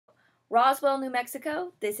Roswell, New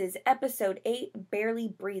Mexico. This is episode 8, Barely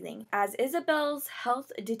Breathing. As Isabel's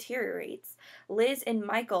health deteriorates, Liz and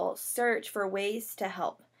Michael search for ways to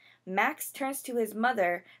help. Max turns to his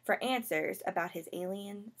mother for answers about his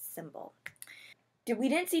alien symbol. We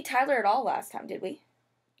didn't see Tyler at all last time, did we?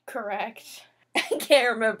 Correct. I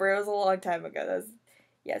can't remember. It was a long time ago. That was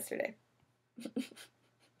yesterday.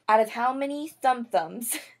 Out of how many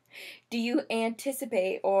thumbs do you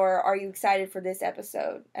anticipate, or are you excited for this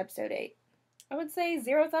episode 8? I would say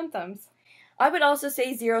 0 thumbs. I would also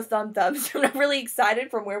say 0 thumbs. I'm not really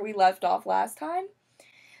excited from where we left off last time.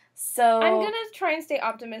 So I'm going to try and stay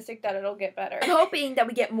optimistic that it'll get better. I'm hoping that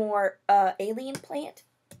we get more alien plant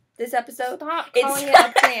this episode. Stop calling it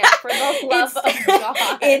a plant, for the love of God.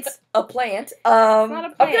 It's a plant. It's not a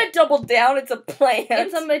plant. I'm going to double down. It's a plant.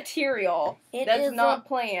 It's a material. That's not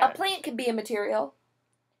plant. A plant can be a material.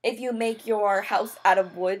 If you make your house out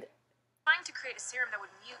of wood. Trying to create a serum that would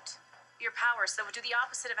mute your powers, that would do the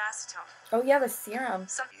opposite of acetone. Oh yeah, the serum.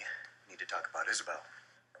 We need to talk about Isobel.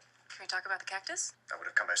 Can we talk about the cactus? That would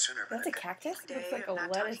have come by sooner, but That's a cactus? Looks like a I'm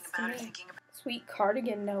not lettuce talking about to or me. thinking about. Sweet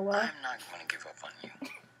cardigan, Noah. I'm not going to give up on you.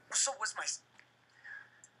 Rosso was my...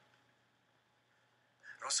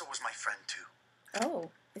 Rosso was my friend, too. Oh,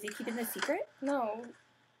 is he keeping the secret? No.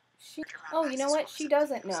 Oh, you know what? She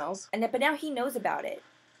doesn't know. But now he knows about it.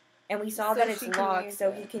 And we saw So that it's she can locked, use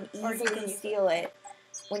so it. he can Or he can easily use steal it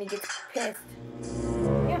when he gets pissed.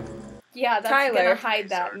 Yeah, that's Tyler. gonna hide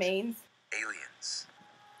that mains. Aliens.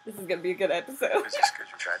 This is gonna be a good episode. It's just because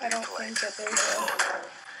you tried to I be don't polite. think that there's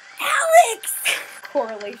Alex! a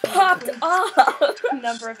correlation Popped between up! the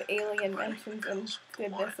number of alien mentions and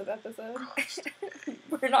goodness of episode.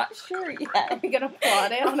 We're not sure Are yet. we gonna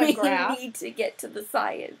plot it on a We graph? need to get to the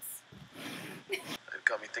science. It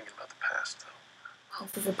got me thinking about the past, though.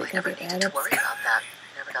 This is a bit I never of needed to worry about that. I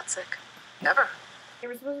never got sick. Never. There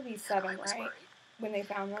was supposed to be 7, I was right? worried, When they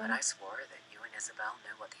found but them. I swore that you and Isabel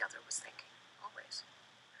knew what the other was thinking. Always.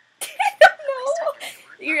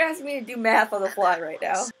 No! You're asking me to do math on the fly right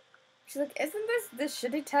now. She's like, isn't this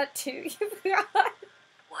shitty tattoo you've got?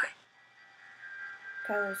 Why?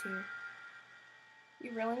 Tyler's here.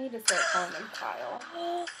 You really need to start calling them Kyle.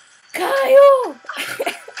 Kyle!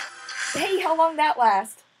 Hey, how long that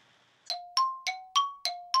last?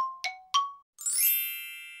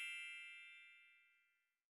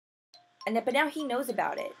 But now he knows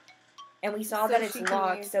about it. And we saw So that it's she can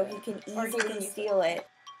locked, use so it. he can Or he easily can use steal it.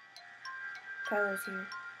 Tyler's here.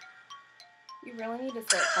 You really need to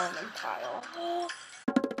start calling them Kyle.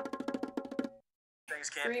 Things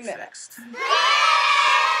can't 3 be minutes. fixed. Anything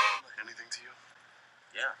to you?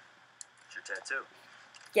 Yeah. It's your tattoo.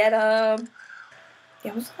 Get him!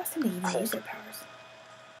 Yeah, when's the last time they even used their powers?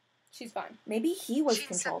 She's fine. Maybe he was She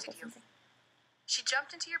controlled incepted by you. something. She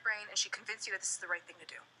jumped into your brain and she convinced you that this is the right thing to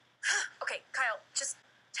do. Okay, Kyle, just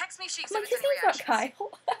text me if she I'm like, exhibits his any name's not reactions.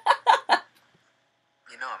 Kyle.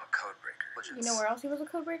 You know I'm a code breaker. You know where else he was a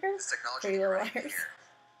code breaker? This technology Pretty Little right Liars. here.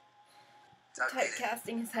 It's outdated.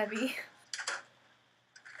 Typecasting is heavy.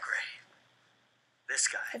 Great. This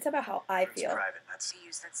guy. It's about how I It's feel. private. That's She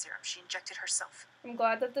used that serum. She injected herself. I'm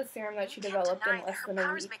glad that the serum that she You can't developed deny in less that than her a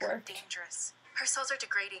powers week make her worked. dangerous. Her cells are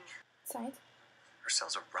degrading. Science? her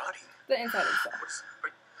cells are rotting. The inside of the cell.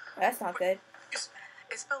 That's not good.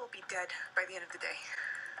 Isabel will be dead by the end of the day.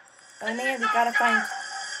 Oh man, we gotta find...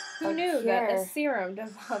 Who a knew that a cure. serum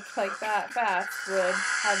developed like that fast would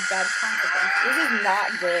have bad consequences? This is not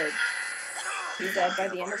good. He's dead by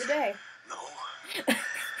the end of the day. No. I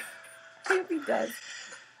hope he does.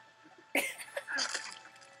 What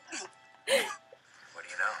do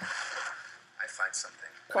you know? I find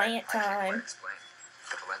something. Plant I can't time. quite explain.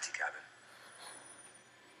 The Valenti cabin.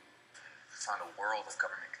 Found a world of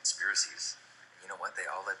government conspiracies. And you know what? They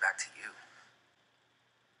all led back to you.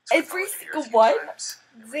 So I Every followed you single a few one? times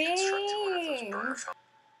and reconstructed one of those Zing. burner phones.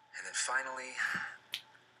 And then finally,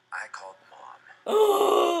 I called Mom.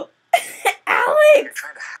 Oh, You're Alex!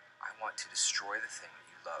 trying to. I want to destroy the thing that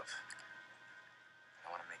you love. And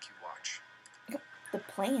I want to make you watch. The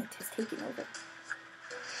plant is taking over. Like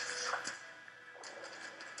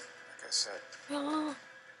I said, Because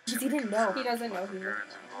he didn't know. He doesn't know who he is.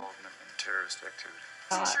 Garen's involved in terrorist activity.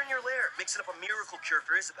 Seizure in your lair. Mixing up a miracle cure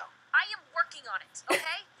for Isabel. I am working on it,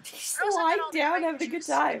 okay? He's Girls are lying not all down great having a good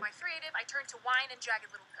juice. time. Am I creative? I turn to wine and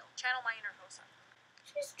jagged little pill. Channel my inner Rosa.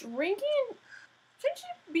 She's drinking? Shouldn't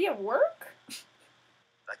she be at work?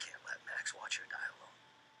 I can't let Max watch her die alone.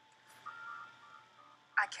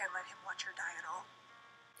 I can't let him watch her die at all.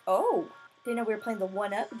 Oh, didn't know we were playing the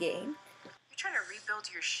 1-up game. You're trying to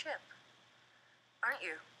rebuild your ship, aren't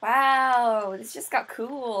you? Wow, this just got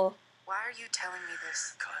cool. Why are you telling me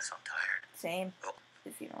this? Cause I'm tired. Same. The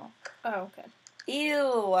funeral. Oh, okay.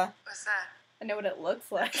 Ew. What's that? I know what it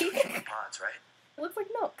looks like. Pods, right? It looks like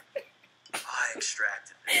milk. I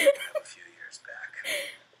extracted them a few years back.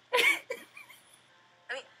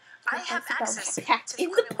 I mean, I have access to Packed the in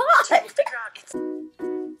the equipment we need to pod. figure out it's...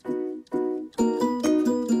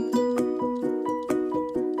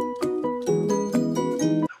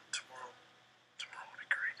 Tomorrow will be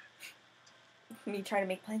great. Me trying to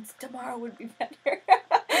make plans tomorrow would be better.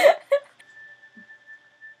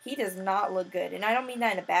 He does not look good. And I don't mean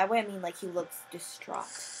that in a bad way. I mean, like, he looks distraught.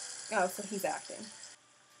 Oh, so he's acting.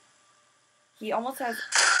 He almost has...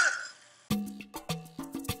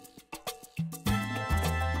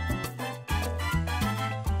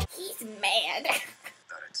 He's mad.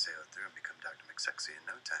 Thought I'd sail through and become Dr. McSexy in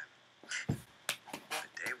no time. But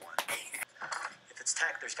day one. If it's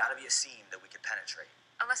tech, there's gotta be a seam that we can penetrate.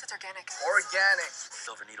 Unless it's organic. Organic!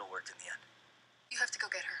 Silver needle worked in the end. You have to go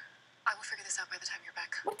get her. I will figure this out by the time you're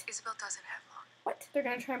back. What? Isabel doesn't have long. What? They're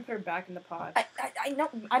gonna try and put her back in the pod. I know.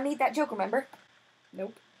 I made that joke, remember?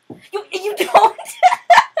 Nope. You don't.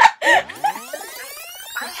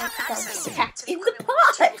 I have access to Packed the in the equipment we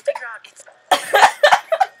need pod. to figure out it's...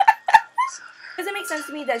 Doesn't make sense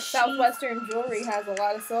to me that she... Southwestern jewelry has a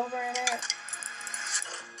lot of silver in it.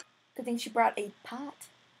 Good thing she brought a pot.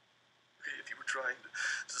 If you were trying to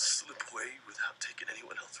slip away without taking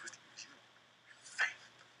anyone else with you,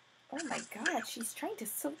 Oh my god, she's trying to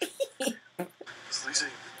sleep. Sleazy.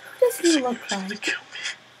 Who does he look like? Kill me.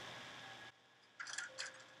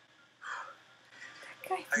 That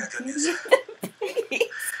guy I got good from news. Beauty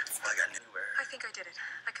I got nowhere. I think I did it.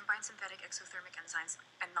 I combined synthetic exothermic enzymes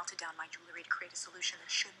and melted down my jewelry to create a solution that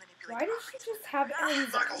should manipulate Why the does she properties. just have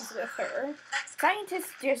enzymes with her?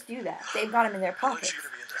 Scientists just do that. They've got them in their How long is pockets. she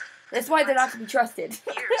gonna be in there? That's why they're not to be trusted.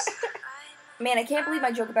 Years. Man, I can't believe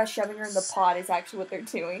my joke about shoving her in the pod is actually what they're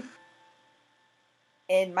doing.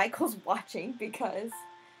 And Michael's watching because...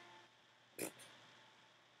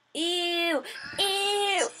 Ew!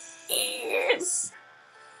 Ew! Ew!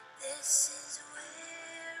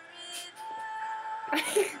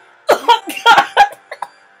 Oh god!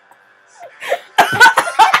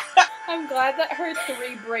 I'm glad that her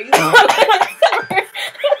 3 braids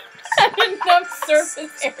have enough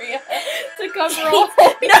surface area to cover all.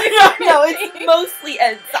 No, it's mostly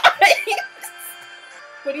enzymes.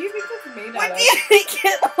 What do you think that's made What out do of? you think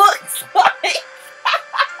it looks like?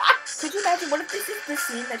 Could you imagine, what if this is the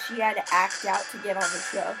scene that she had to act out to get on the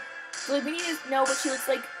show? So, like, we need to know what she looks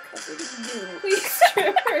like covered in goo. Please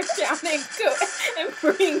strip her down and go and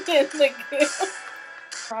bring in the goo.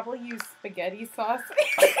 Probably use spaghetti sauce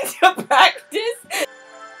to practice.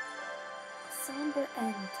 Somber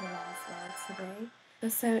end to Roswell today.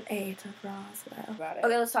 Episode 8 of Roswell. about it.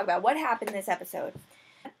 Okay, let's talk about what happened in this episode.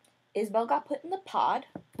 Isabel got put in the pod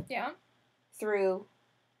Yeah. through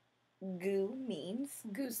goo means.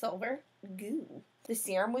 Goose silver. Goo. The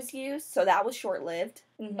serum was used, so that was short-lived.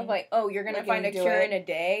 Of like, oh, you're gonna Like, find a you do cure it. in a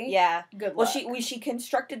day? Yeah. Good Well, luck. she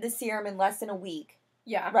constructed the serum in less than a week,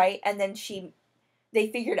 Yeah. right? And then they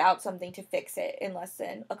figured out something to fix it in less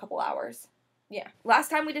than a couple hours. Yeah. Last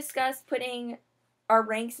time we discussed putting our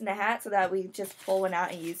ranks in the hat so that we just pull one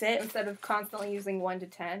out and use it. Instead of constantly using 1 to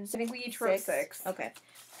 10. I think we each wrote 6. Okay.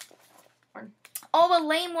 Darn. Oh, a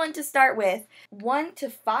lame one to start with. 1 to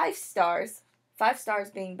 5 stars. 5 stars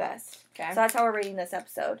being best. Okay. So that's how we're rating this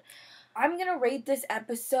episode. I'm going to rate this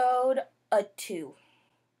episode a 2.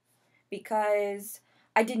 Because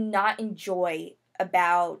I did not enjoy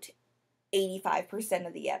about 85%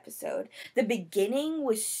 of the episode. The beginning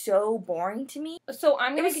was so boring to me. So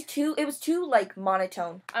I'm It gonna was too like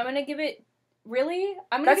monotone. I'm gonna give it. Really?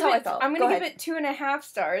 I'm gonna That's give how it. I felt. I'm Go gonna give ahead. it 2.5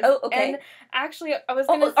 stars. Oh, okay. And actually, I was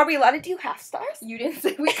gonna. Oh, are we allowed to do half stars? You didn't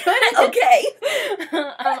say we couldn't. Okay.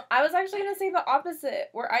 I was actually gonna say the opposite,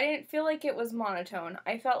 where I didn't feel like it was monotone.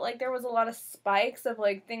 I felt like there was a lot of spikes of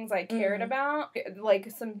like things I cared about, like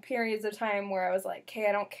some periods of time where I was like, "Okay,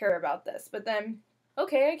 I don't care about this," but then,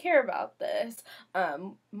 okay, I care about this.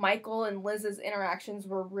 Michael and Liz's interactions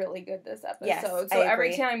were really good this episode. Yes, so I every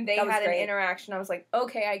agree. time they That was had an great. interaction, I was like,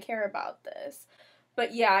 "Okay, I care about this."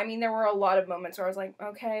 But yeah, I mean, there were a lot of moments where I was like,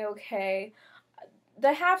 okay.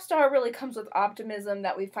 The half star really comes with optimism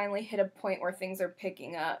that we finally hit a point where things are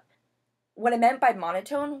picking up. What I meant by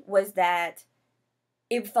monotone was that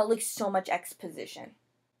it felt like so much exposition.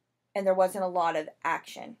 And there wasn't a lot of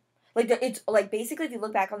action. Like, it's, like, basically, if you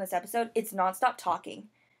look back on this episode, it's nonstop talking.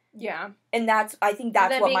 Yeah. And I think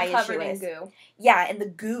that's then what being my issue covered in is. goo. Yeah, and the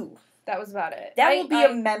goo. That was about it. That will be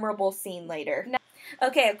a memorable scene later. No.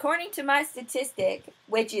 Okay, according to my statistic,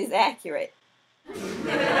 which is accurate,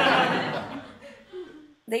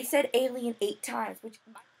 they said alien 8 times, which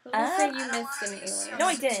Let's say you missed an alien. No,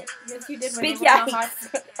 I didn't. Yes, you did when Big they were in the yikes.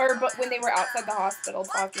 hospital, or but when they were outside the hospital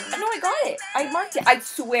talking. No, I got it. I marked it. I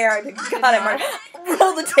swear I did God, I not. marked it.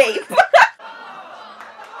 Roll the tape.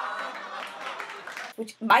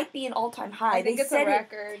 Which might be an all-time high. I think it's a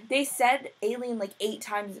record. They said alien like 8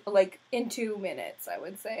 times, like in 2 minutes, I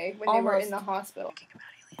would say, when almost. they were in the hospital. Thinking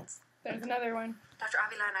about aliens. There's another one. Dr.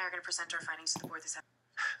 Avila and I are going to present our findings to the board this afternoon.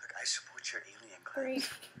 Look, I support your alien claim. 3.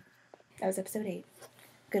 That was episode 8.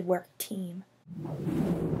 Good work, team.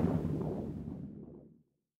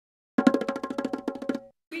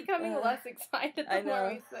 Becoming less excited I the more know.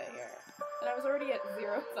 we sit here. And I was already at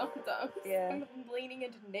 0 thumb-thumbs. Yeah. I'm leaning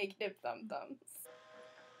into negative thumb-thumbs.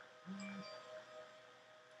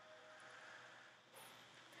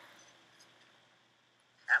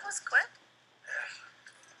 That was quick.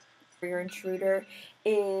 Your intruder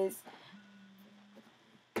is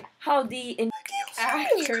how the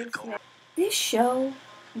Actors. this show.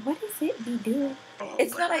 What does it be doing?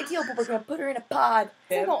 It's not ideal, but we're gonna put her in a pod. I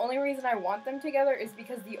think the only reason I want them together is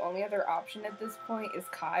because the only other option at this point is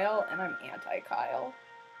Kyle, and I'm anti-Kyle.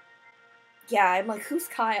 Yeah, I'm like, who's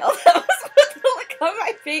Kyle? That was what the look on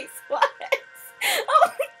my face was.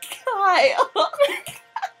 Oh, Kyle.